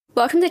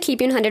Welcome to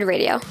Keep You 100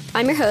 Radio.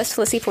 I'm your host,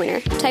 Lissy Pointer,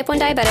 type 1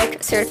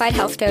 diabetic, certified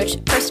health coach,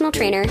 personal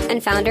trainer,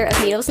 and founder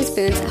of Needles and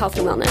Spoons Health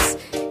and Wellness.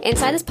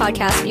 Inside this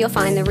podcast, you'll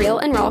find the real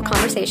and raw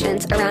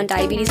conversations around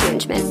diabetes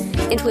management,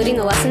 including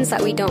the lessons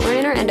that we don't learn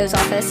in our endo's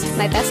office,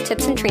 my best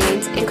tips and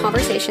trainings, and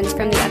conversations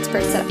from the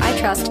experts that I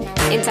trust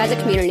inside the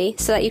community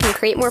so that you can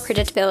create more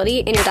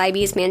predictability in your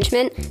diabetes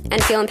management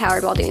and feel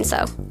empowered while doing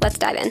so. Let's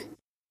dive in.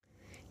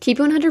 Keep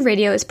 100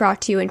 Radio is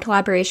brought to you in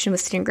collaboration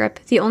with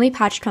SkinGrip, the only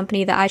patch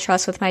company that I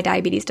trust with my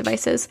diabetes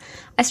devices.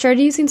 I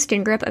started using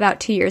SkinGrip about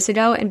 2 years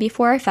ago, and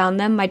before I found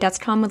them, my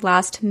Dexcom would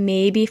last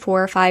maybe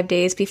 4 or 5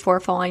 days before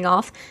falling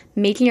off,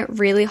 making it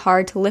really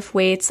hard to lift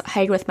weights,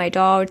 hike with my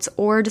dogs,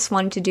 or just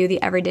wanting to do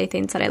the everyday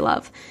things that I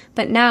love.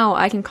 But now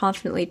I can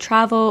confidently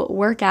travel,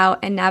 work out,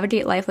 and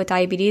navigate life with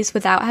diabetes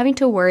without having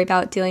to worry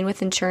about dealing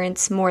with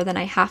insurance more than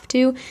I have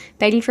to,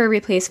 begging for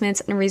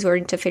replacements, and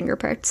resorting to finger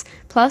pricks.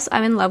 Plus,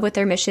 I'm in love with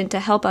their mission to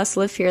help us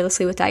live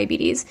fearlessly with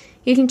diabetes.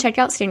 You can check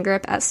out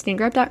SkinGrip at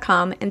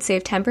skingrip.com and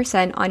save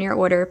 10% on your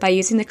order by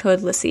using the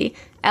code LISSIE,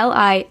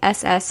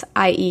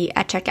 LISSIE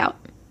at checkout.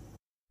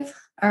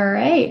 All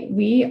right,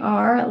 we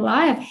are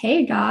live.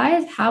 Hey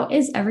guys, how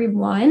is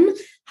everyone?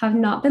 Have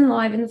not been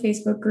live in the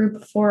Facebook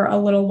group for a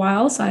little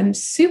while, so I'm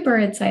super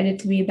excited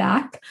to be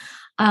back.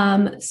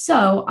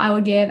 So I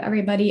will give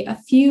everybody a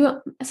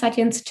few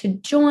seconds to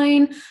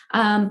join,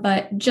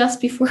 but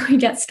just before we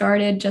get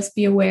started, just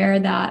be aware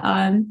that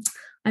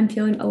I'm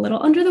feeling a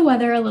little under the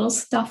weather, a little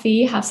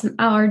stuffy, have some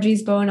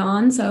allergies going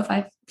on. So if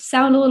I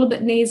sound a little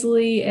bit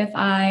nasally, if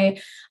I,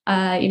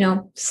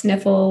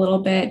 sniffle a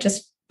little bit,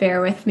 just bear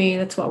with me.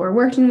 That's what we're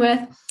working with.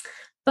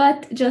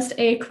 But just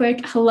a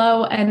quick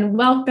hello and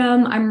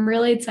welcome. I'm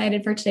really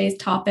excited for today's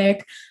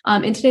topic.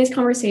 In today's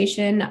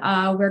conversation,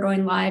 we're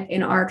going live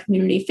in our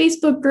community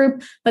Facebook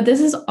group, but this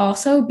is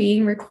also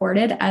being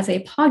recorded as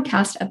a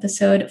podcast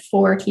episode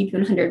for Keep You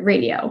 100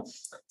 Radio.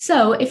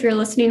 So if you're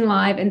listening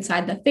live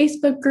inside the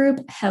Facebook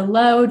group,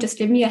 hello, just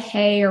give me a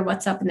hey or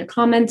what's up in the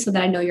comments so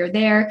that I know you're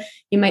there.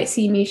 You might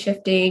see me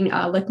shifting,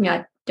 looking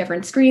at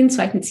different screens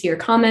so I can see your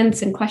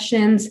comments and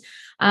questions.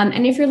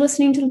 And if you're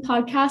listening to the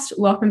podcast,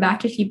 welcome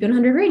back to Keep You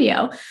 100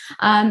 Radio.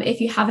 If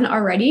you haven't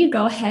already,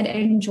 go ahead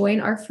and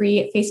join our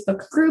free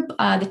Facebook group,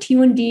 the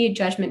T1D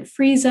Judgment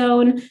Free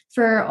Zone,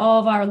 for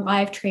all of our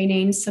live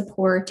training,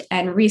 support,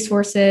 and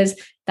resources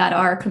that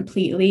are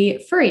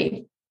completely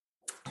free.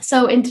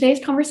 So in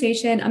today's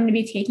conversation, I'm going to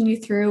be taking you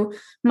through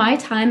my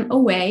time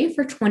away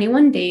for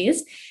 21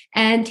 days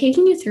and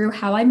taking you through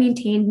how I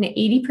maintained an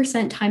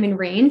 80% time in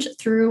range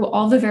through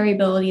all the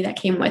variability that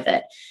came with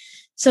it.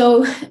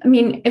 So,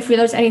 if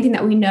there's anything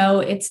that we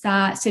know, it's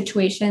that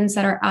situations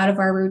that are out of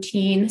our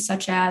routine,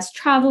 such as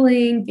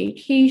traveling,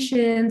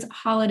 vacations,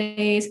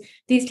 holidays,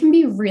 these can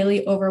be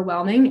really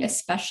overwhelming,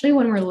 especially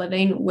when we're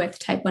living with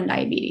type 1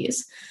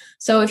 diabetes.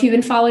 So if you've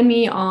been following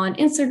me on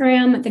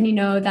Instagram, then you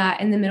know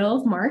that in the middle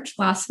of March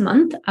last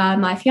month,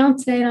 my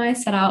fiance and I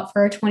set out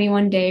for a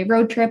 21-day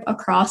road trip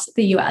across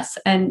the US.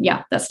 And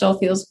yeah, that still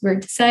feels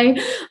weird to say.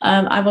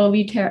 I will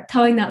be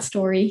telling that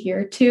story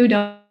here too.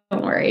 Don't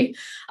worry.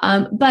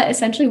 But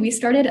essentially, we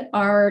started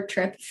our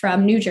trip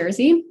from New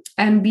Jersey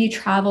and we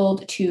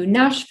traveled to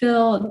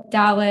Nashville,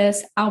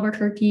 Dallas,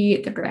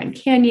 Albuquerque, the Grand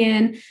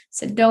Canyon,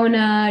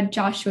 Sedona,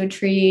 Joshua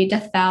Tree,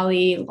 Death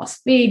Valley, Las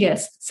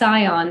Vegas,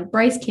 Zion,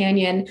 Bryce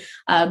Canyon,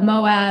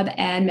 Moab,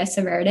 and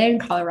Mesa Verde in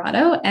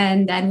Colorado.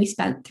 And then we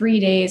spent 3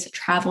 days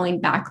traveling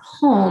back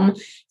home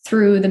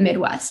through the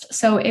Midwest.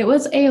 So it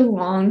was a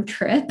long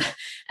trip,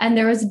 and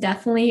there was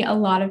definitely a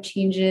lot of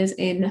changes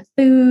in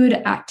food,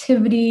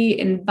 activity,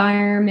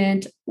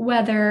 environment,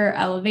 weather,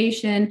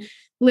 elevation,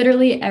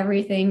 literally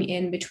everything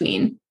in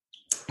between.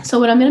 So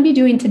what I'm going to be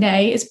doing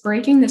today is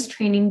breaking this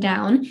training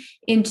down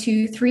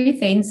into 3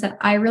 things that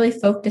I really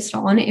focused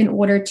on in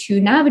order to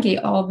navigate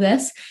all of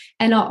this.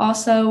 And I'll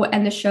also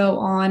end the show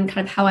on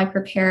kind of how I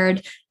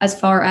prepared as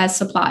far as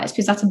supplies,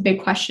 because that's a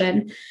big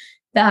question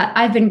that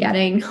I've been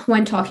getting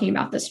when talking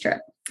about this trip.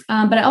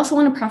 But I also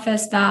want to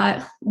preface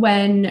that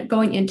when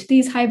going into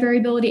these high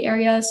variability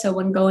areas, so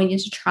when going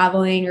into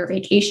traveling or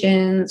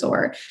vacations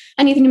or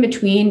anything in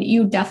between,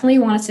 you definitely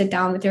want to sit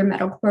down with your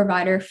medical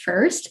provider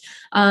first,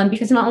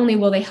 because not only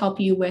will they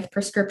help you with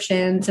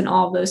prescriptions and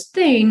all of those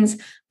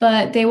things,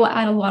 but they will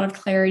add a lot of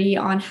clarity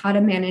on how to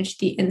manage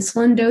the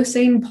insulin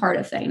dosing part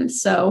of things.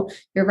 So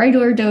your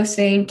regular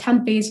dosing,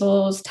 temp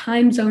basals,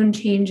 time zone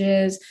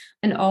changes,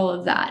 and all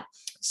of that.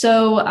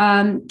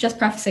 So just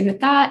prefacing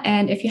with that.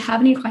 And if you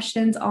have any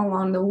questions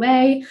along the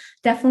way,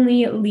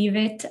 definitely leave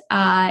it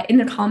in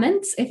the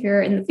comments if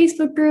you're in the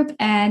Facebook group,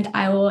 and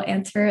I will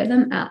answer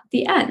them at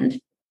the end.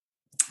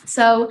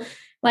 So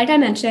like I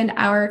mentioned,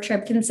 our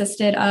trip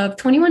consisted of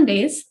 21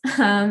 days.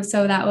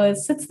 So that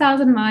was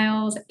 6,000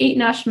 miles, 8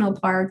 national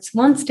parks,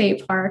 1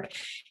 state park,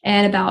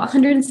 and about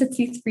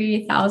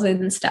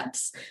 163,000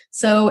 steps.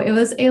 So it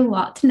was a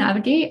lot to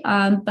navigate,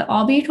 but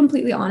I'll be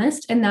completely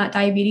honest in that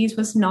diabetes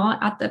was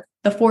not at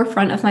the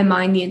forefront of my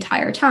mind the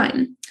entire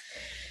time.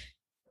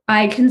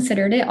 I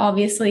considered it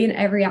obviously in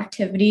every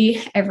activity,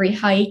 every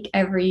hike,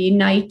 every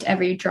night,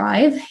 every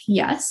drive.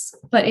 Yes,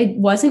 but it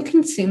wasn't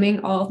consuming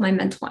all of my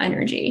mental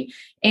energy.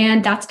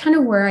 And that's kind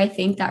of where I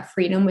think that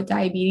freedom with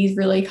diabetes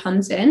really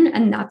comes in.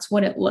 And that's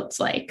what it looks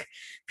like.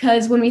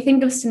 Because when we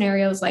think of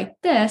scenarios like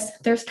this,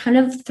 there's kind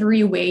of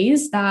three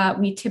ways that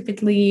we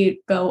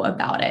typically go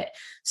about it.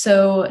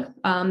 So,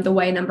 the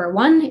way number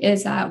one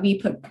is that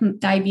we put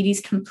diabetes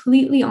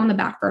completely on the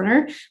back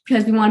burner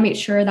because we want to make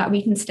sure that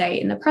we can stay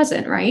in the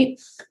present, right?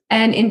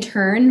 And in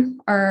turn,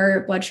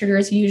 our blood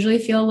sugars usually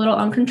feel a little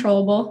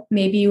uncontrollable.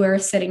 Maybe we're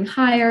sitting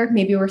higher,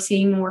 maybe we're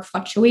seeing more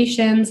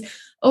fluctuations.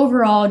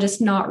 Overall,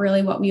 just not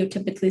really what we would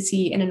typically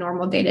see in a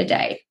normal day to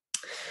day.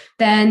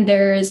 Then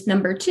there's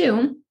number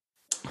two,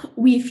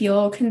 we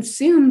feel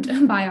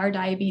consumed by our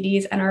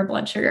diabetes and our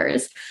blood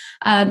sugars.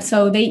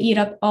 So they eat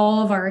up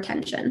all of our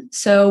attention.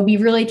 So we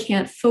really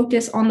can't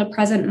focus on the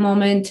present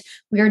moment.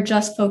 We are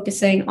just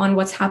focusing on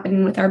what's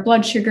happening with our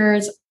blood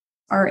sugars,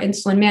 our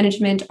insulin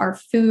management, our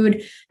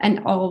food,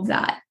 and all of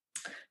that.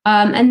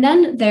 And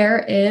then there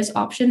is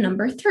option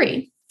number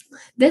three.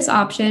 This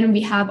option,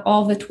 we have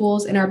all the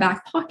tools in our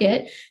back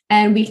pocket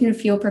and we can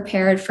feel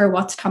prepared for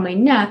what's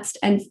coming next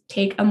and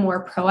take a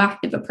more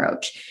proactive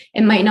approach.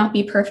 It might not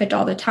be perfect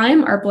all the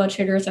time. Our blood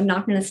sugars are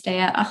not going to stay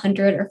at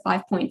 100 or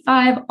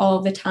 5.5 all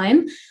of the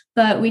time,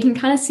 but we can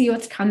kind of see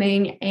what's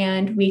coming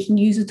and we can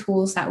use the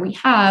tools that we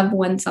have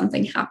when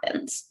something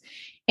happens.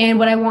 And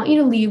what I want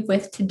you to leave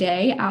with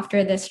today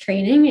after this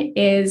training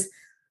is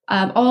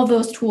all of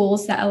those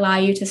tools that allow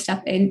you to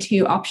step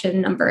into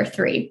option number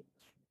three.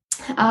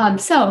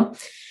 So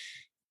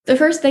the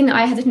first thing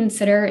I had to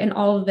consider in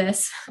all of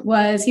this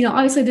was,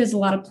 obviously there's a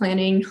lot of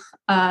planning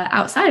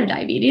outside of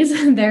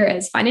diabetes. There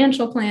is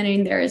financial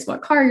planning, there is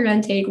what car you're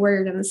going to take, where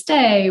you're going to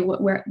stay,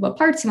 what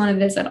parts you want to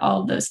visit,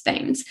 all of those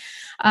things.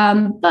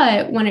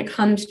 But when it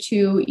comes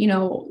to,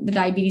 the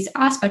diabetes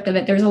aspect of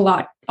it, there's a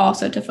lot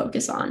also to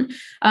focus on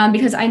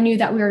because I knew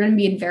that we were going to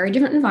be in very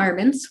different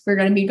environments. We're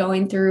going to be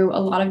going through a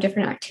lot of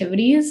different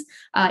activities,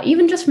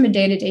 even just from a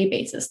day-to-day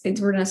basis,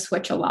 things were going to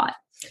switch a lot.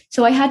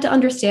 So I had to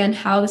understand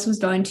how this was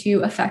going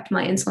to affect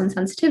my insulin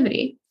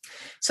sensitivity.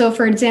 So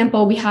for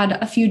example, we had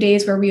a few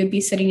days where we would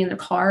be sitting in the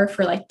car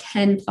for like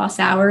 10 plus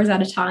hours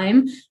at a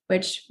time,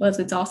 which was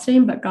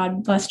exhausting, but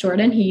God bless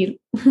Jordan, he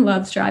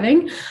loves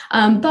driving.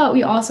 But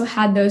we also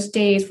had those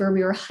days where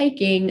we were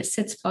hiking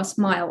 6+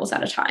 miles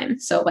at a time.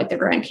 So like the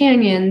Grand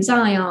Canyon,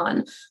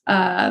 Zion,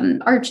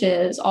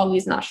 Arches, all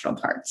these national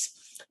parks.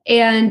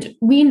 And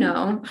we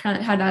know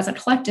as a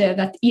collective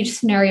that each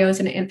scenario is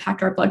going to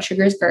impact our blood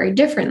sugars very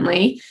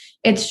differently.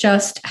 It's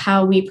just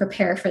how we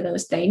prepare for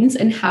those things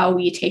and how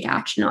we take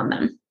action on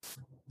them.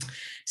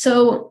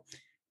 So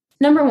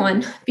number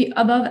one,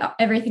 above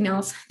everything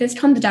else, this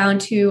comes down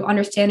to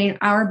understanding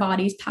our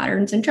body's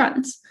patterns and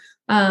trends.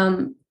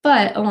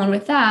 But along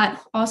with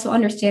that, also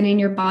understanding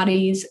your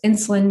body's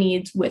insulin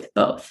needs with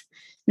both.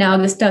 Now,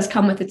 this does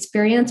come with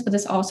experience, but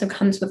this also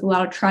comes with a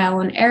lot of trial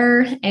and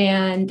error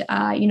and,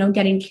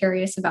 getting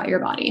curious about your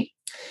body.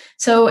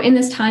 So in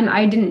this time,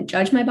 I didn't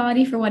judge my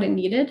body for what it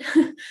needed.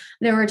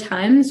 There were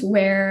times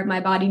where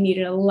my body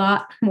needed a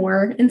lot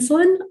more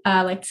insulin,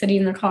 like sitting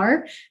in the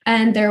car,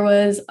 and there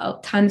was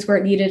times where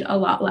it needed a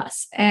lot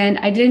less. And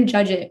I didn't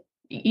judge it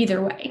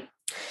either way.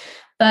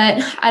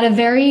 But at a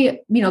very,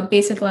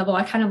 basic level,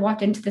 I kind of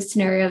walked into the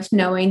scenarios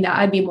knowing that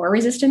I'd be more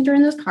resistant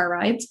during those car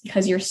rides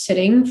because you're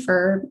sitting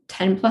for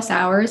 10 plus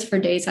hours for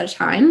days at a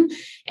time.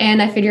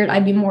 And I figured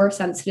I'd be more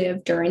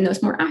sensitive during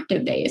those more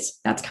active days.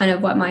 That's kind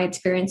of what my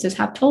experiences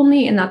have told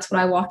me. And that's what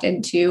I walked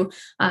into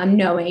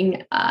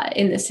knowing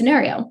in this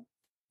scenario.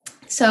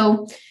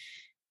 So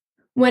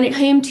when it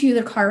came to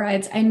the car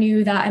rides, I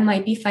knew that I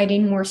might be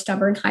fighting more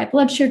stubborn high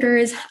blood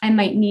sugars. I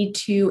might need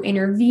to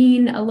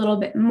intervene a little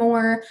bit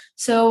more.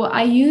 So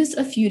I used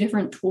a few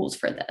different tools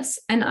for this.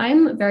 And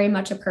I'm very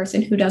much a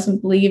person who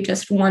doesn't believe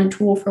just one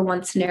tool for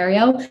one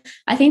scenario.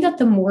 I think that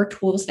the more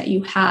tools that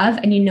you have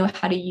and you know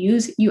how to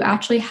use, you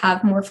actually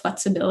have more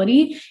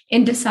flexibility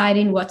in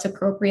deciding what's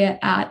appropriate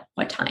at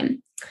what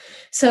time.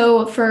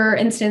 So for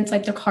instance,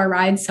 like the car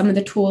rides, some of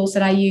the tools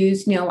that I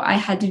use, I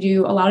had to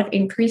do a lot of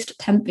increased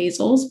temp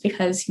basals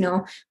because,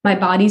 my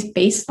body's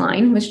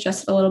baseline was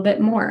just a little bit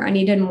more. I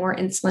needed more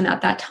insulin at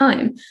that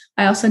time.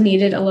 I also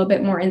needed a little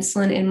bit more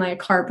insulin in my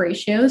carb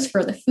ratios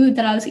for the food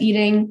that I was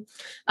eating.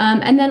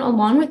 And then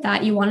along with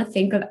that, you want to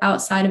think of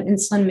outside of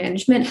insulin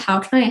management, how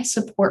can I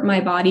support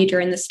my body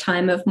during this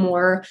time of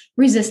more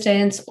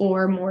resistance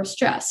or more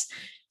stress?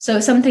 So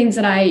some things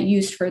that I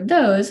used for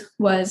those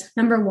was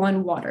number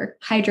one, water.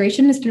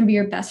 Hydration is going to be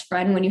your best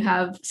friend when you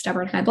have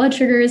stubborn high blood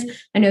sugars.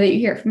 I know that you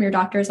hear it from your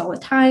doctors all the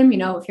time.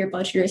 If your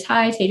blood sugar is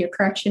high, take your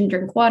correction,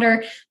 drink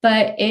water,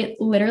 but it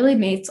literally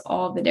makes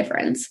all the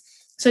difference.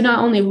 So not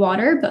only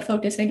water, but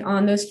focusing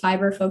on those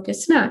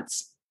fiber-focused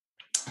snacks.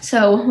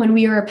 So when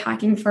we were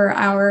packing for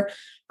our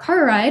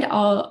car ride,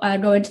 I'll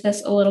go into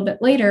this a little bit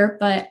later,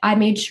 but I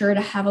made sure to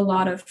have a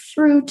lot of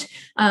fruit.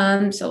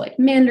 So like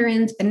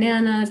mandarins,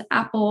 bananas,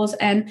 apples,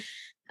 and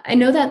I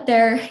know that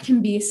there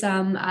can be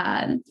some,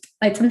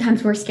 like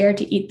sometimes we're scared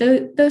to eat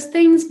those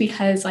things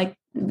because like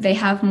they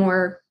have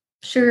more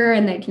sugar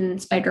and they can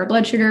spike our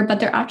blood sugar, but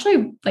they're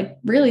actually like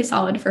really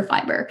solid for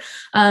fiber.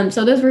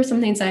 So those were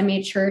some things that I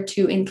made sure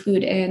to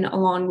include in,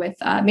 along with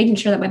making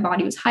sure that my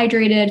body was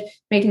hydrated,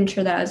 making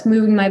sure that I was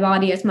moving my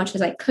body as much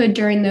as I could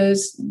during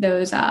those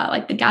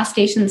like the gas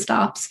station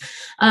stops.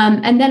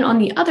 And then on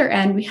the other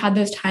end, we had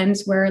those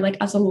times where like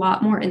I was a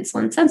lot more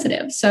insulin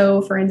sensitive.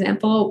 So for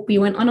example, we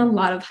went on a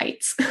lot of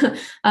hikes.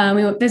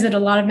 We visited a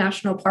lot of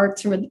national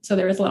parks, so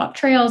there was a lot of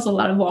trails, a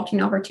lot of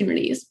walking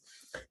opportunities.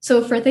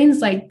 So for things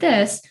like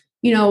this,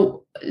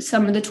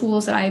 some of the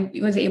tools that I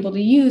was able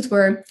to use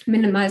were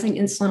minimizing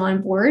insulin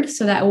on board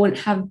so that I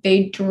wouldn't have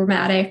big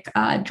dramatic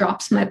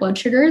drops in my blood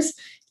sugars,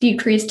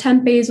 decreased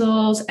temp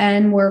basals,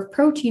 and more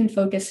protein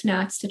focused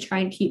snacks to try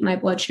and keep my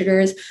blood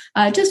sugars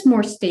just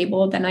more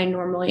stable than I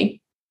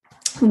normally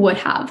would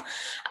have.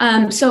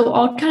 So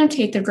I'll kind of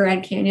take the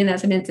Grand Canyon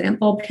as an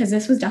example because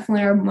this was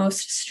definitely our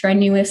most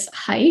strenuous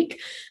hike.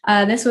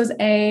 This was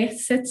a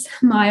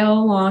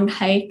 6-mile long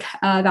hike,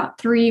 about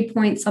 3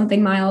 point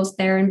something miles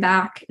there and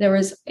back. There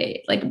was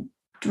a like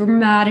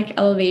dramatic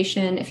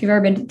elevation. If you've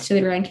ever been to the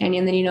Grand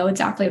Canyon, then you know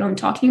exactly what I'm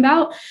talking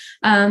about.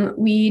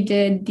 We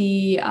did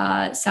the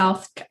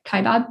South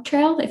Kaibab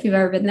Trail, if you've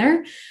ever been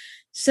there.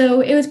 So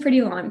it was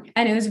pretty long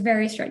and it was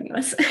very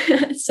strenuous.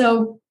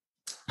 So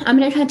I'm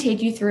going to kind of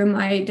take you through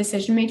my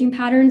decision-making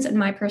patterns and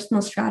my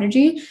personal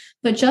strategy,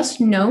 but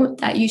just note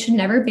that you should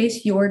never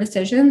base your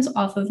decisions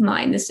off of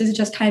mine. This is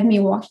just kind of me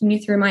walking you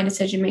through my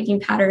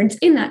decision-making patterns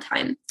in that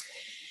time.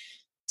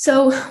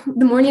 So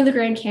the morning of the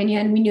Grand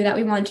Canyon, we knew that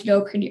we wanted to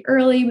go pretty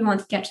early. We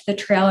wanted to get to the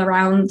trail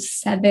around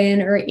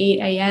 7 or 8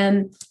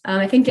 a.m.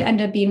 I think it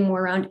ended up being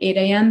more around 8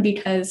 a.m.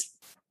 because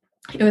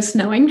it was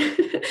snowing,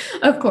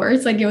 of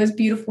course. Like it was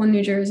beautiful in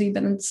New Jersey,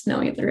 but it's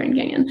snowing at the Grand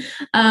Canyon.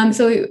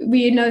 So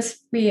we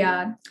noticed we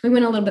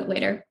went a little bit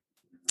later.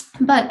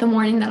 But the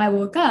morning that I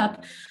woke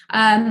up,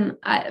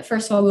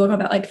 first of all, we woke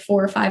up at like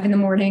 4 or 5 in the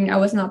morning. I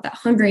was not that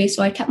hungry,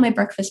 so I kept my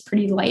breakfast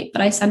pretty light,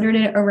 but I centered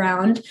it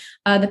around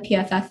the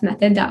PFF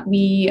method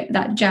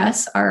that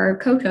Jess, our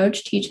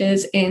co-coach,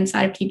 teaches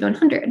inside of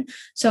TP100.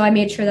 So I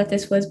made sure that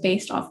this was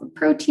based off of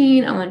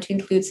protein. I wanted to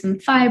include some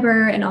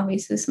fiber and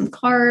obviously some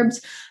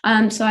carbs.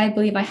 So I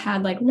believe I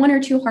had like 1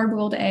 or 2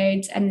 hard-boiled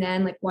eggs and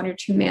then like 1 or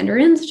 2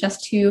 mandarins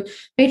just to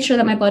make sure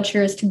that my blood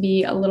sugars could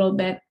be a little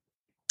bit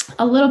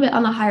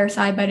on the higher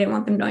side, but I didn't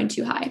want them going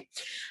too high.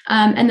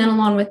 And then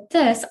along with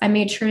this, I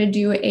made sure to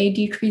do a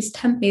decreased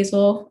temp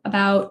basal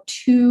I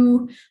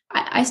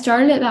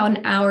started about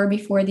an hour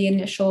before the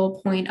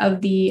initial point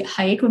of the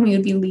hike when we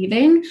would be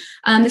leaving.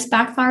 This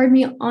backfired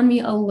on me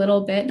a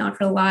little bit, not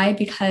gonna lie,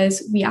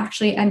 because we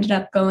actually ended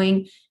up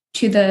going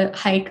to the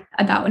hike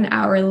about an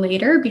hour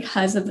later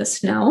because of the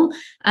snow.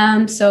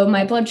 So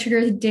my blood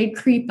sugars did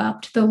creep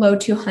up to the low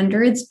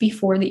 200s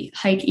before the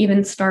hike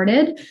even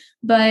started.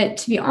 But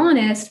to be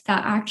honest,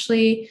 that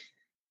actually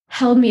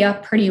held me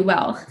up pretty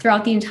well.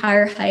 Throughout the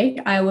entire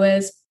hike, I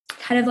was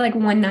kind of like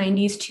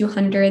 190s,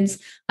 200s.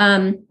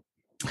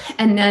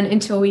 And then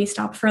until we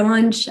stopped for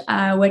lunch,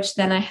 which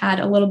then I had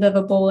a little bit of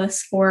a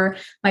bolus for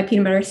my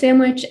peanut butter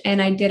sandwich.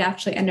 And I did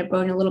actually end up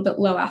going a little bit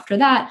low after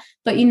that.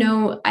 But,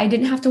 I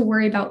didn't have to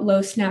worry about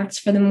low snacks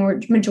for the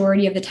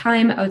majority of the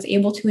time. I was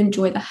able to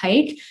enjoy the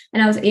hike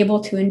and I was able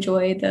to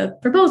enjoy the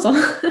proposal.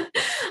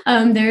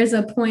 There's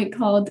a point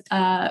called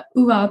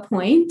Ua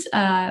Point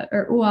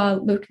or Ua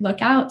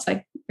Lookout. It's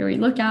like where we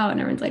look out and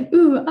everyone's like,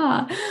 ooh,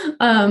 ah.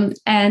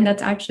 And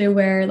that's actually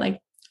where like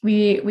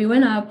we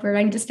went up. We're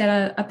going to just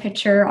get a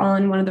picture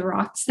on one of the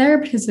rocks there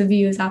because the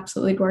view is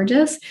absolutely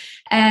gorgeous.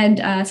 And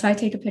so I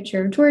take a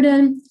picture of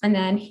Jordan and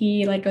then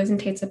he like goes and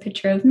takes a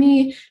picture of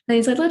me. And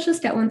he's like, let's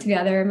just get one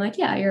together. I'm like,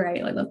 yeah, you're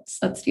right. Like,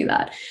 let's do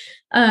that.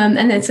 And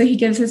then so he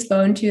gives his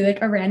phone to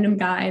like a random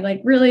guy,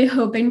 like really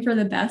hoping for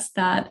the best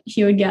that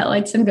he would get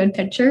like some good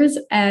pictures.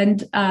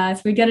 And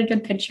so we get a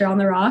good picture on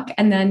the rock.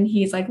 And then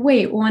he's like,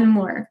 wait, one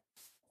more.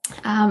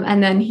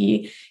 And then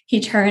he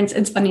turns.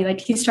 It's funny, like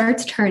he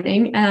starts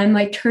turning and I'm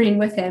like turning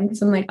with him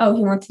because I'm like, oh,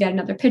 he wants to get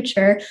another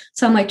picture.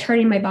 So I'm like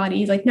turning my body.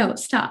 He's like, no,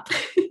 stop.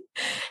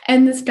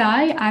 And this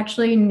guy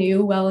actually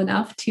knew well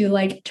enough to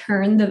like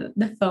turn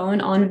the phone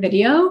on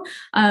video.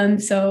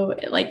 So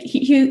like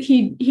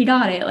he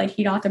got it. Like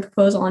he got the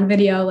proposal on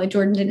video. Like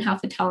Jordan didn't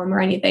have to tell him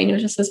or anything. It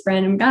was just this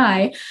random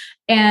guy.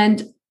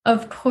 And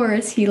of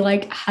course, he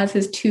like has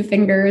his 2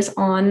 fingers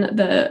on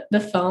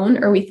the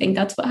phone, or we think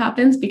that's what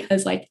happens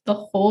because like the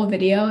whole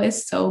video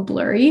is so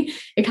blurry.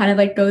 It kind of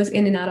like goes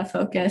in and out of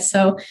focus.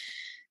 So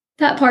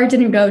that part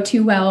didn't go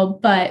too well,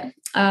 but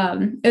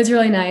it was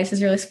really nice. It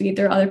was really sweet.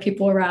 There were other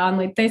people around,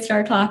 like they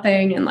started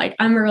clapping and like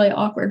I'm a really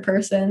awkward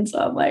person. So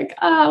I'm like,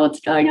 what's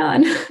going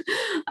on?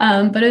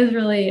 But it was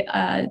really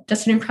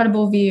just an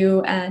incredible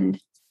view and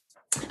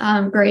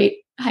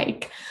great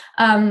hike.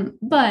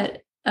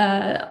 But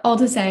all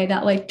to say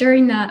that like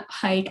during that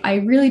hike, I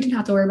really didn't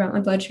have to worry about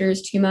my blood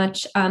sugars too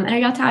much. And I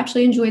got to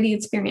actually enjoy the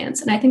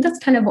experience. And I think that's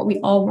kind of what we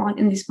all want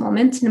in these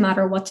moments, no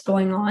matter what's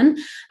going on.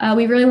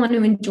 We really want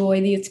to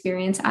enjoy the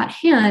experience at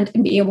hand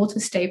and be able to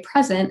stay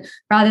present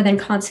rather than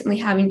constantly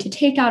having to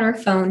take out our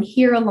phone,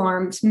 hear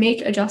alarms,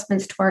 make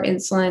adjustments to our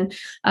insulin,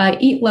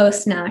 eat low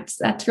snacks.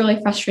 That's really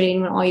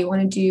frustrating when all you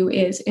want to do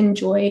is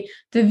enjoy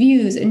the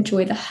views,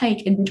 enjoy the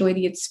hike, enjoy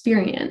the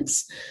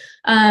experience.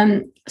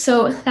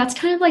 So that's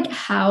kind of like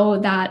how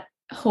that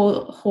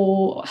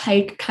whole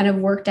hike kind of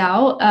worked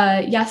out.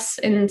 Yes,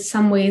 in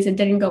some ways it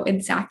didn't go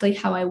exactly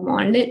how I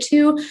wanted it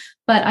to,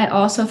 but I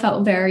also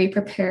felt very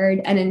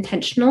prepared and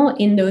intentional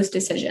in those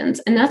decisions.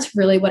 And that's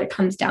really what it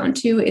comes down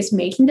to, is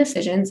making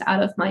decisions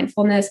out of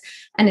mindfulness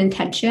and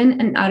intention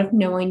and out of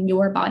knowing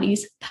your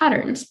body's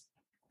patterns.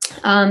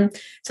 So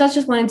that's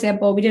just one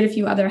example. We did a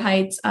few other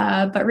hikes,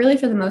 but really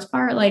for the most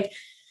part, like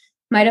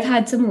might have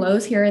had some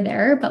lows here or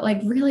there, but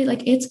like really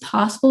like it's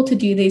possible to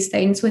do these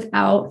things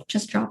without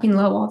just dropping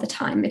low all the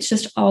time. It's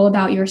just all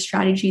about your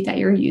strategy that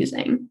you're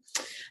using.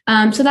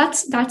 So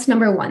that's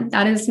number one.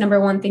 That is number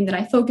one thing that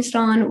I focused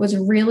on, was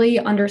really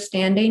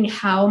understanding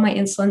how my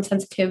insulin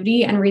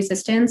sensitivity and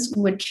resistance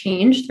would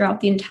change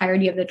throughout the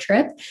entirety of the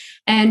trip,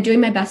 and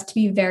doing my best to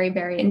be very,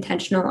 very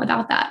intentional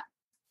about that.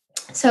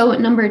 So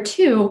number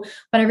two,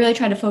 what I really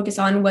tried to focus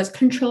on was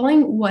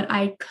controlling what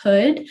I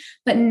could,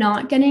 but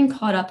not getting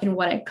caught up in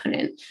what I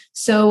couldn't.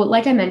 So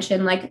like I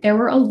mentioned, like there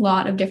were a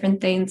lot of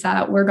different things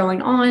that were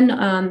going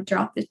on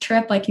throughout the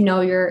trip. Like, you know,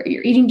 you're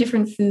eating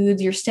different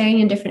foods, you're staying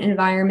in different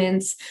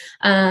environments,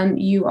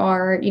 you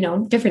are, you know,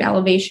 different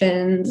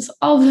elevations,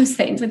 all those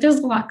things. Like there's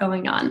a lot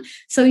going on.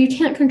 So you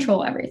can't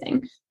control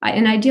everything.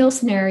 In an ideal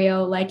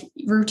scenario, like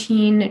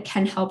routine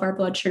can help our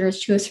blood sugars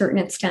to a certain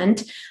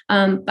extent.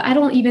 But I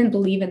don't even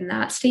believe in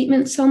that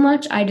statement so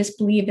much. I just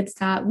believe it's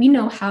that we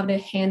know how to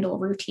handle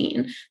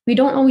routine. We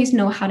don't always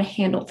know how to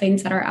handle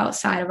things that are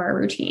outside of our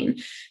routine.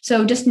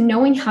 So just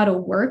knowing how to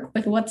work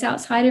with what's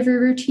outside of your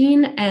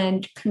routine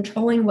and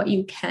controlling what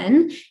you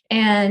can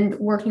and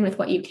working with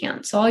what you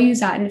can't. So I'll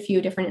use that in a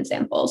few different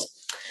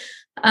examples.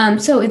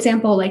 So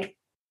example, like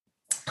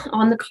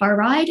on the car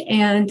ride,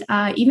 and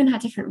even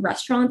had different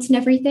restaurants and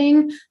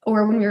everything,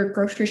 or when we were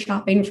grocery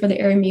shopping for the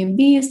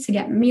Airbnbs to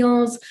get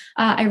meals,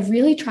 I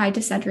really tried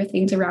to center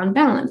things around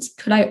balance.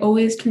 Could I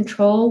always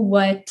control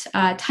what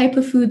type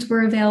of foods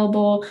were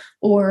available,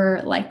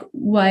 or like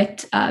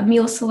what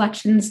meal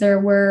selections there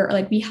were? Or,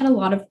 like we had a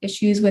lot of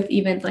issues with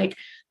even like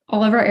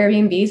all of our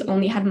Airbnbs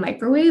only had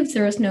microwaves.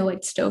 There was no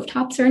like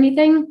stovetops or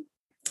anything.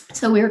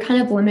 So we were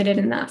kind of limited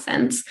in that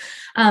sense.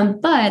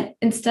 But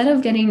instead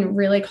of getting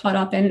really caught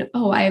up in,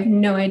 oh, I have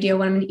no idea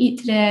what I'm going to eat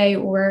today,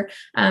 or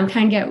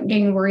kind of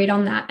getting worried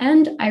on that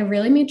end, I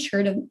really made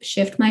sure to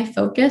shift my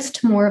focus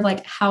to more of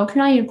like, how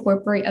can I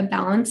incorporate a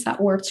balance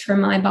that works for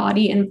my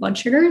body and blood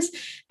sugars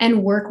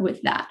and work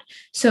with that?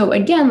 So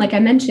again, like I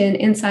mentioned,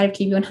 inside of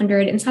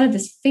KB100, inside of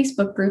this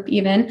Facebook group,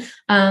 even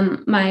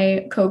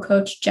my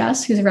co-coach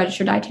Jess, who's a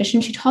registered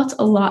dietitian, she talks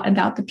a lot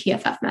about the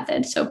PFF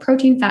method. So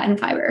protein, fat, and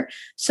fiber.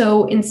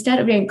 So instead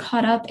of getting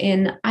caught up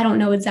in, I don't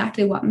know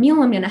exactly what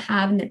meal I'm going to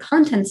have and the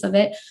contents of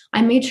it,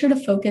 I made sure to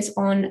focus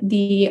on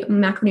the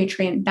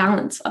macronutrient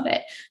balance of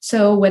it.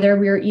 So whether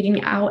we were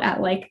eating out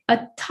at like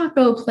a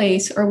taco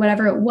place or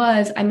whatever it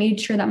was, I made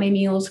sure that my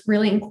meals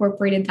really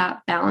incorporated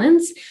that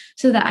balance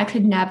so that I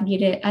could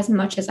navigate it as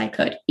much as I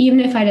could, even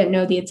if I didn't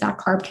know the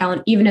exact carb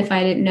count, even if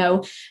I didn't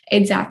know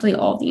exactly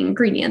all the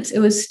ingredients, it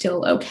was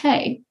still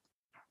okay.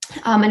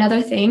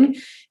 Another thing,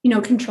 you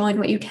know, controlling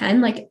what you can,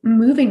 like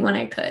moving when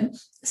I could.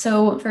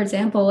 So for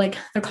example, like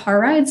the car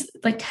rides,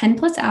 like 10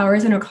 plus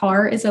hours in a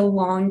car is a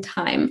long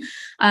time.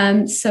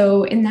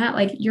 So in that,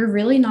 like you're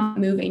really not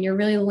moving, you're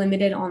really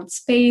limited on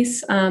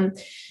space.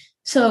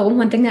 So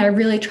one thing that I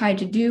really tried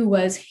to do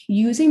was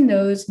using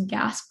those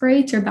gas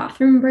breaks or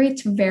bathroom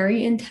breaks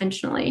very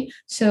intentionally.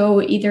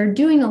 So either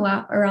doing a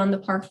lap around the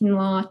parking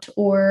lot,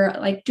 or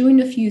like doing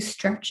a few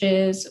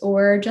stretches,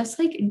 or just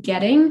like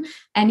getting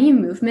any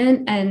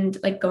movement and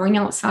like going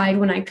outside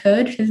when I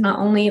could, because not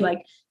only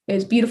like it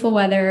was beautiful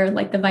weather,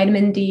 like the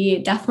vitamin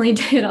D definitely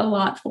did a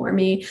lot for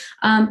me.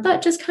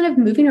 But just kind of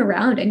moving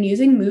around and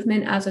using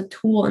movement as a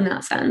tool in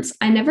that sense.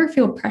 I never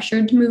feel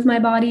pressured to move my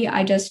body.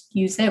 I just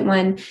use it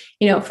when,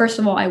 you know, first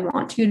of all, I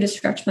want to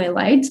stretch my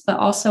legs, but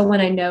also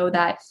when I know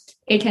that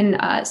it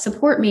can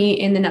support me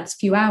in the next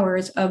few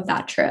hours of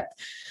that trip.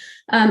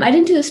 I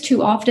didn't do this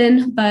too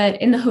often,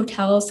 but in the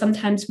hotels,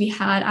 sometimes we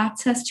had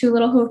access to a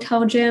little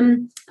hotel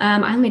gym.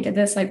 I only did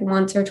this like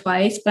once or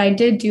twice, but I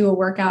did do a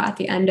workout at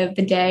the end of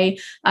the day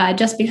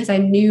just because I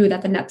knew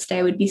that the next day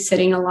I would be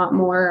sitting a lot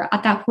more.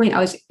 At that point,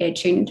 I was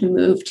itching to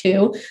move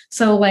too.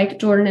 So like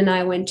Jordan and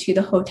I went to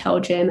the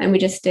hotel gym and we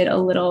just did a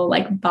little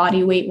like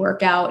body weight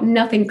workout,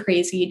 nothing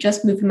crazy,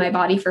 just moving my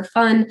body for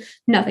fun,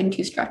 nothing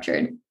too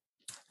structured.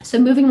 So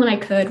moving when I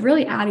could,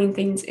 really adding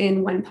things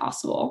in when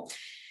possible.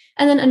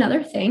 And then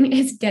another thing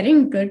is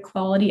getting good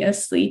quality of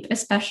sleep,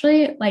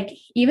 especially like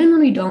even when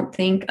we don't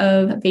think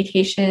of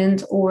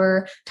vacations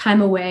or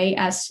time away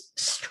as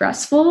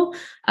stressful.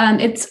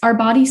 It's our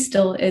body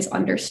still is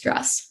under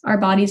stress. Our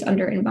body's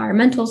under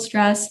environmental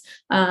stress.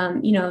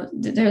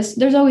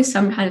 There's always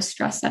some kind of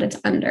stress that it's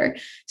under.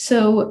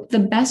 So the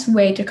best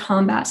way to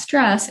combat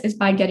stress is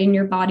by getting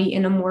your body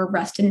in a more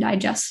rest and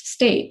digest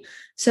state.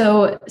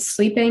 So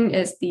sleeping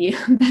is the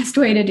best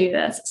way to do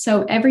this.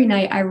 So every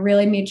night I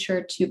really made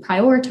sure to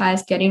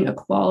prioritize getting a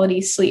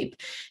quality sleep.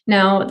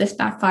 Now, this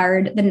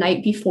backfired the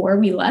night before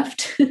we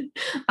left.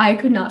 I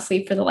could not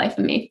sleep for the life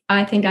of me.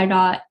 I think I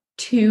got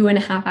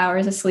 2.5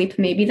 hours of sleep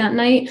maybe that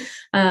night.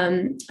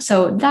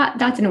 So that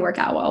didn't work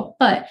out well.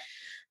 But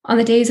on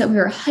the days that we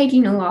were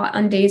hiking a lot,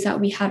 on days that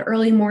we had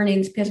early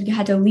mornings because we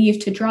had to leave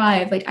to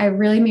drive, like I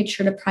really made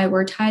sure to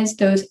prioritize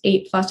those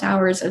 8+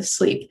 hours of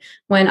sleep.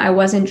 When I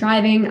wasn't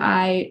driving,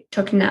 I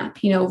took a nap,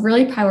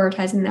 really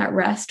prioritizing that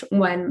rest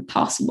when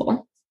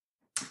possible.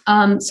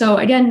 So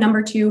again,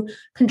 number 2,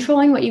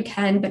 controlling what you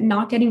can, but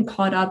not getting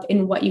caught up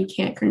in what you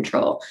can't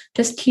control,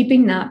 just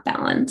keeping that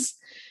balance.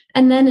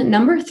 And then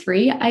number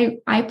 3,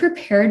 I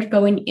prepared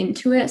going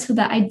into it so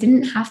that I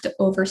didn't have to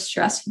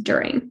overstress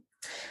during.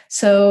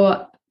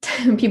 So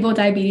people with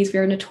diabetes, we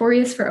are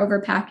notorious for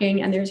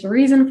overpacking, and there's a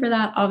reason for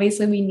that.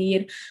 Obviously, we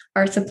need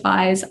our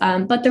supplies,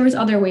 but there was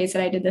other ways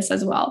that I did this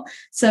as well.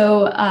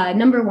 So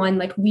number 1,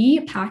 like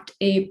we packed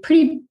a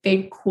pretty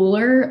big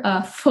cooler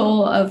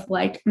full of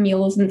like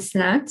meals and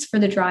snacks for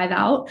the drive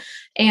out,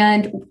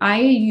 and I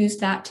used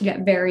that to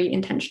get very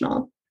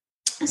intentional.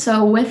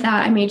 So with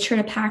that, I made sure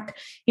to pack,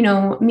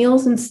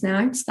 meals and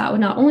snacks that would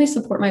not only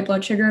support my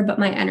blood sugar, but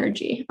my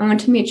energy. I wanted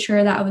to make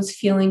sure that I was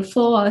feeling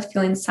full, I was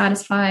feeling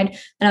satisfied,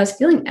 and I was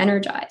feeling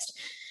energized.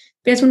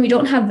 Because when we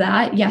don't have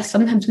that, yes,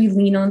 sometimes we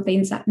lean on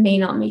things that may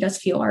not make us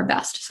feel our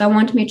best. So I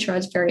wanted to make sure I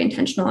was very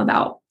intentional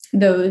about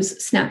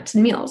those snacks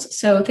and meals.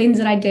 So things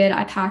that I did,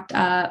 I packed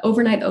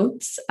overnight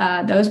oats.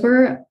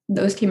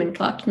 Those came in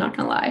clucked, not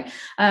gonna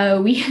lie.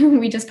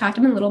 We just packed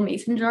them in little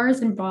mason jars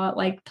and bought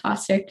like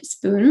plastic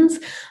spoons.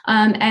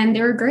 And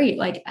they were great,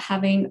 like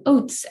having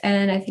oats,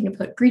 and I think I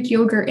put Greek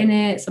yogurt in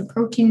it, some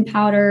protein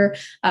powder,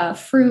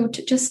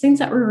 fruit, just things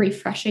that were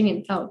refreshing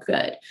and felt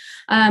good.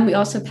 We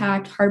also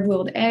packed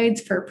hard-boiled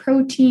eggs for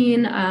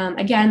protein.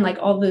 Again, like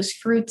all those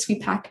fruits, we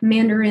packed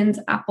mandarins,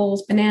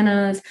 apples,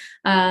 bananas,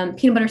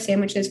 peanut butter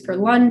sandwiches for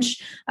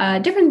lunch,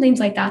 different things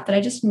like that I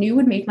just knew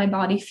would make my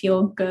body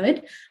feel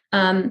good.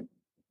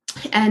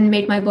 And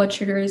make my blood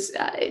sugars,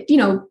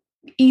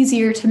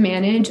 easier to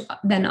manage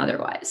than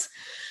otherwise.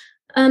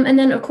 And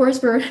then, of course,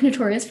 we're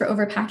notorious for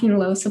overpacking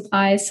low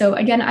supplies. So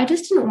again, I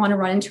just didn't want to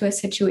run into a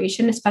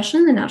situation, especially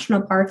in the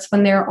national parks,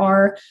 when there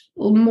are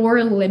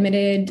more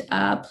limited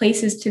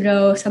places to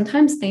go.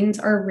 Sometimes things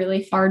are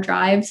really far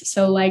drives.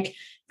 So like,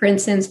 for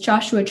instance,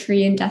 Joshua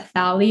Tree and Death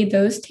Valley,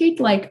 those take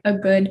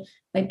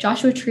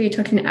Joshua Tree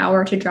took an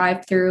hour to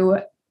drive through.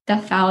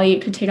 Death Valley,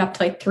 it could take up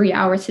to like 3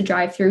 hours to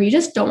drive through. You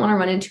just don't want to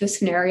run into a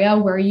scenario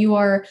where you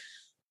are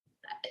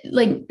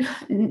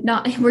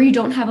where you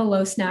don't have a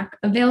low snack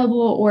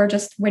available, or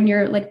just when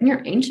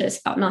you're anxious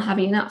about not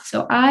having enough.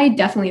 So I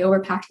definitely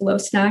overpacked low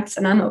snacks,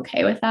 and I'm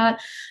okay with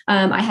that.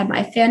 I had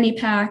my fanny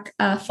pack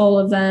full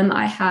of them.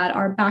 I had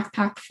our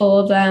backpack full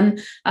of them.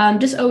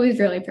 Just always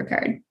really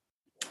prepared.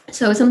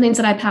 So some things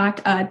that I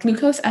packed,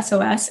 Glucose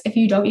SOS. If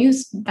you don't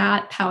use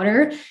that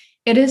powder,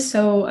 it is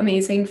so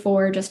amazing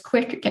for just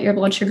quick, get your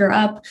blood sugar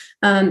up.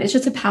 It's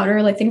just a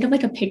powder, think of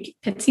like a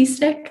Pitsy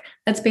stick.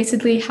 That's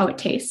basically how it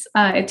tastes.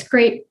 It's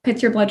great,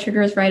 pits your blood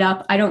sugars right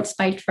up. I don't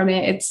spike from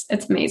it.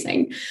 It's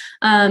amazing.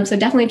 So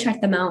definitely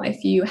check them out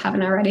if you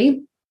haven't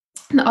already.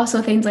 And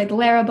also things like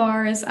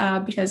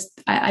Larabars, because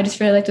I just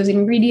really like those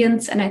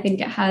ingredients, and I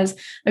think it has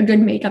a good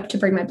makeup to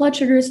bring my blood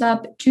sugars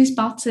up. Juice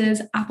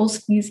boxes, apple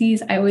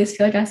squeezies. I always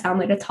feel like I sound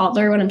like a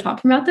toddler when I'm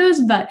talking about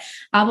those, but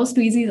apple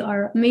squeezies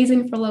are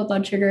amazing for low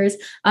blood sugars.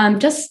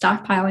 Just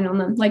stockpiling on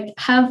them.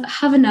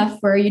 Have enough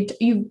where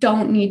you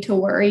don't need to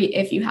worry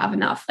if you have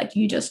enough.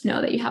 You just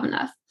know that you have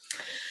enough.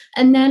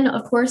 And then,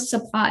 of course,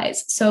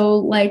 supplies.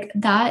 So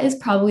that is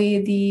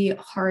probably the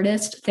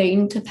hardest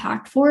thing to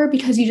pack for,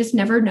 because you just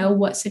never know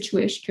what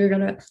situation you're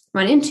going to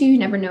run into. You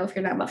never know if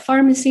you're going to have a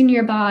pharmacy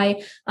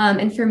nearby.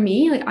 And for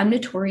me, I'm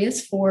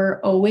notorious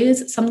for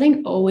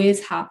something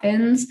always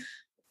happens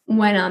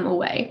when I'm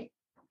away.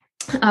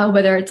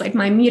 Whether it's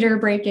my meter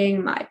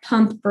breaking, my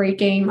pump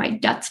breaking, my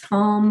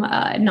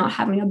Dexcom not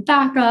having a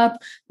backup,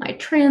 my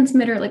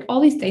transmitter,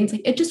 all these things,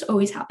 it just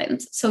always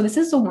happens. So this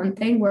is the one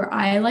thing where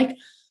I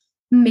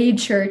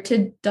made sure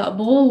to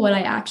double what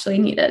I actually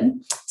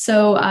needed.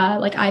 So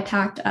I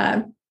packed,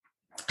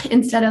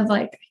 instead of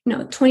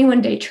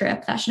 21-day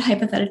trip, that should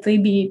hypothetically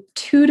be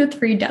 2 to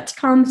 3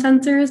 Dexcom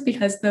sensors,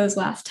 because those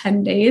last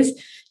 10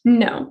 days.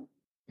 No,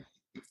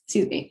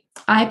 excuse me.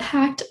 I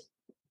packed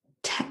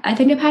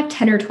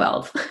 10 or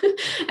 12.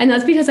 And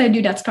that's because I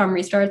do Dexcom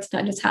restarts,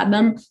 and I just had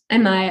them.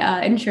 And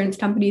my insurance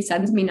company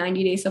sends me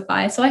 90-day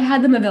supply. So I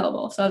had them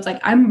available. So I was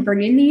I'm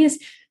bringing these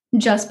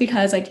just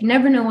because you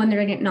never know when they're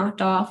going to get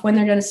knocked off, when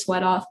they're going to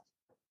sweat off,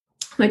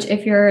 which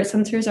if your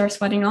sensors are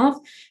sweating off,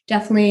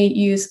 definitely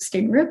use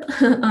Sting Grip.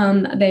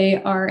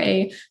 They are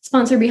a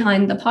sponsor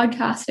behind the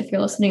podcast if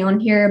you're listening on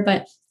here,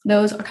 but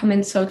those come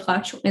in so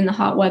clutch in the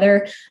hot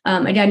weather.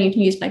 Again, you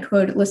can use my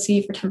code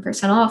LISSY for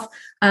 10% off.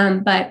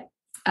 But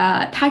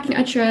packing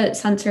extra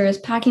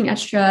sensors, packing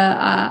extra,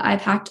 I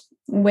packed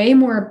way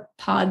more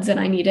pods than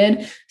I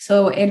needed.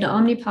 So an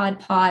Omnipod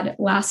pod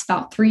lasts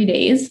about 3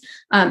 days.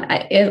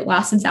 It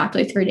lasts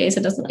exactly 3 days.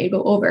 It doesn't let you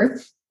go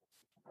over.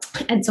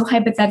 And so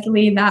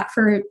hypothetically, that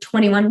for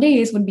 21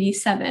 days would be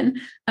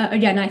 7.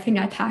 Again, I think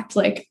I packed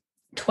like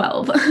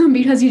 12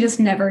 because you just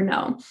never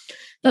know.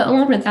 But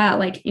along with that,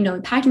 like,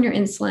 packing your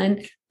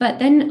insulin, but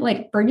then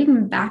like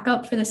bringing back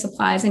up for the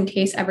supplies in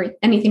case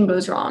anything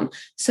goes wrong.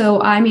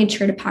 So I made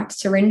sure to pack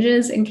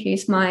syringes in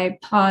case my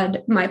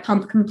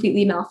pump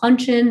completely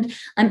malfunctioned.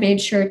 I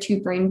made sure to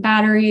bring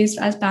batteries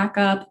as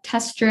backup,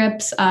 test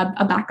strips,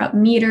 a backup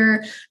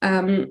meter,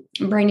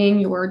 bringing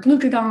your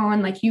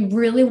glucagon. Like, you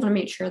really want to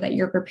make sure that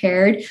you're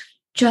prepared,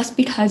 just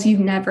because you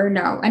never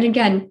know. And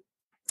again,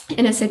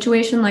 in a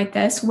situation like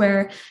this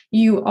where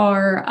you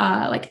are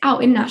like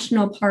out in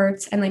national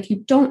parks and like you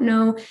don't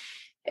know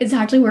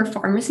exactly where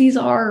pharmacies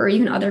are or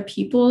even other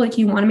people, like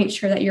you want to make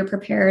sure that you're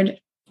prepared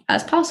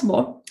as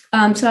possible.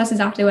 So that's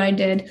exactly what I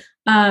did.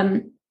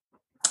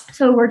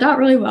 So it worked out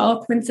really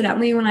well.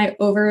 Coincidentally, when I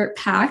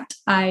overpacked,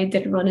 I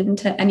didn't run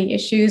into any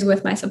issues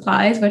with my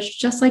supplies, which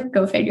just like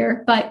go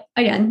figure. But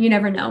again, you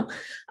never know.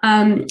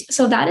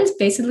 So that is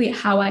basically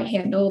how I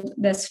handled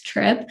this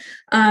trip.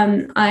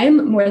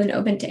 I'm more than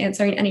open to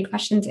answering any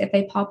questions if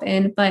they pop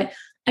in. But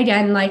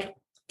again, like,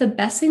 the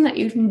best thing that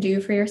you can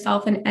do for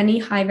yourself in any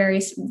high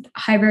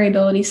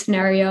variability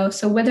scenario,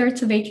 so whether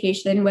it's a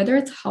vacation, whether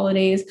it's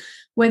holidays,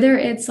 whether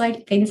it's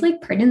like things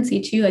like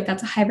pregnancy too, like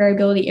that's a high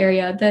variability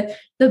area,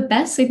 the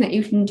best thing that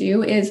you can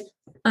do is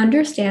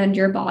understand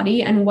your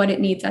body and what it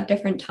needs at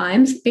different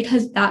times,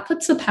 because that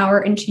puts the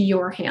power into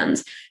your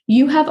hands.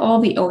 You have all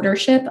the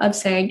ownership of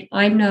saying,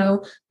 I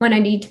know when I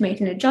need to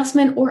make an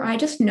adjustment, or I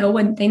just know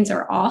when things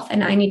are off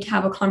and I need to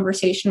have a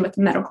conversation with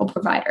the medical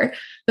provider.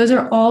 Those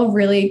are all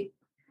really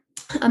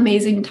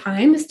amazing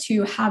times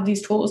to have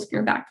these tools in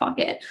your back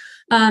pocket.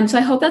 So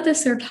I hope that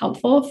this served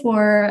helpful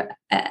for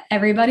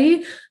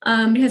everybody,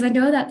 because I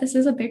know that this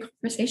is a big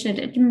conversation.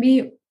 It can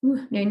be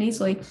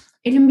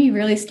it can be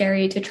really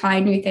scary to try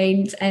new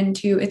things and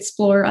to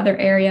explore other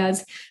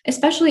areas,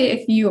 especially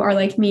if you are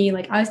like me.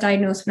 Like, I was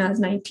diagnosed when I was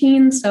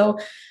 19, so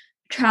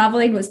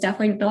traveling was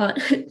definitely not,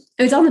 it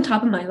was on the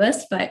top of my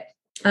list, but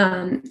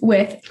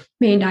with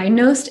being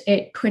diagnosed,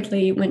 it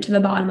quickly went to the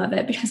bottom of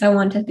it because I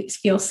wanted to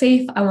feel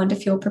safe. I wanted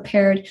to feel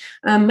prepared,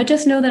 but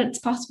just know that it's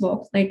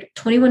possible. Like,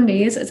 21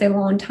 days is a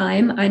long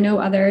time. I know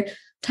other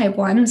type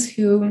 1s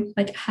who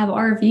like have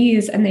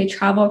RVs and they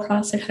travel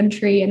across the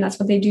country and that's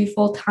what they do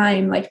full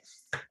time. Like,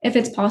 if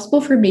it's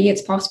possible for me,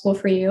 it's possible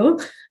for you.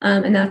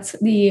 And that's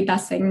the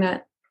best thing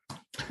that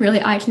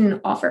really I can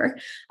offer.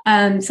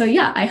 So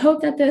yeah, I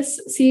hope that this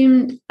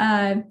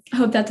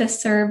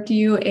served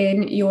you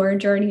in your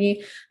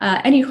journey.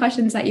 Any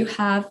questions that you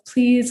have,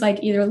 please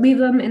like either leave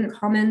them in the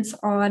comments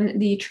on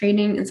the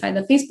training inside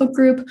the Facebook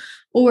group,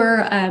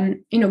 or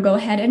go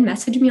ahead and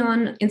message me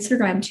on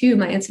Instagram too.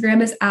 My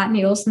Instagram is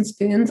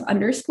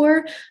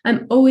 @needlesandspoons_.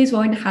 I'm always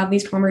willing to have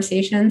these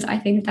conversations. I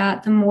think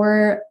that the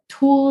more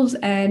tools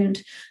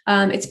and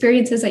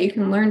experiences that you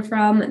can learn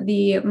from,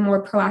 the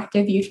more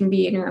proactive you can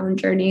be in your own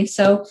journey.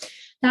 So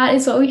that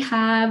is what we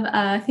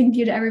have. Thank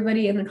you to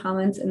everybody in the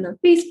comments in the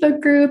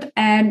Facebook group,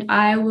 and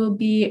I will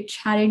be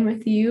chatting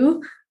with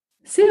you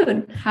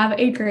soon. Have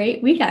a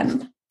great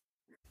weekend.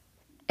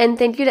 And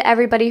thank you to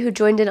everybody who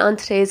joined in on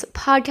today's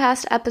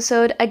podcast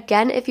episode.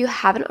 Again, if you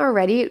haven't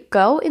already,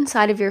 go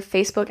inside of your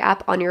Facebook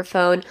app on your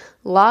phone,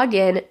 log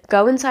in,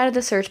 go inside of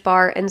the search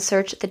bar, and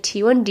search the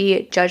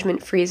T1D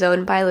Judgment Free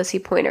Zone by Lissy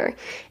Pointer.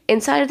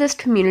 Inside of this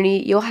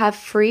community, you'll have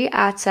free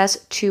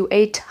access to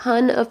a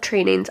ton of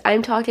trainings.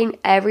 I'm talking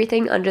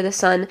everything under the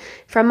sun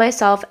from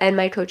myself and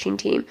my coaching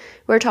team.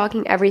 We're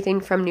talking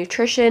everything from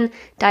nutrition,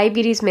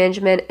 diabetes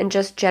management, and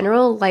just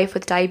general life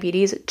with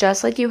diabetes,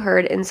 just like you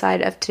heard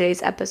inside of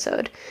today's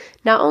episode.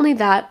 Not only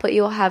that, but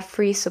you'll have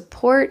free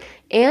support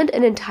and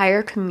an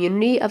entire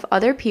community of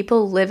other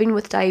people living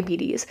with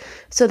diabetes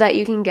so that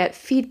you can get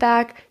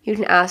feedback, you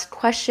can ask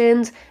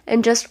questions,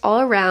 and just all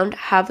around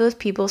have those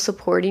people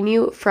supporting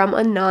you from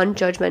a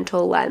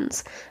non-judgmental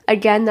lens.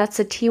 Again, that's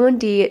the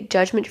T1D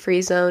Judgment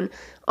Free Zone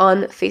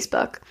on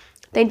Facebook.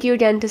 Thank you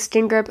again to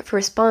Skin Grip for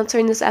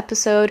sponsoring this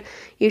episode.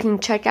 You can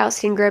check out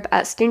Skin Grip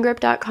at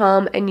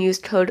skingrip.com and use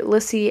code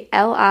LISSIE,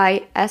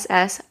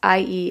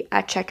 LISSIE,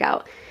 at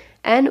checkout.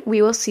 And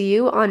we will see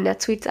you on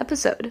next week's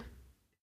episode.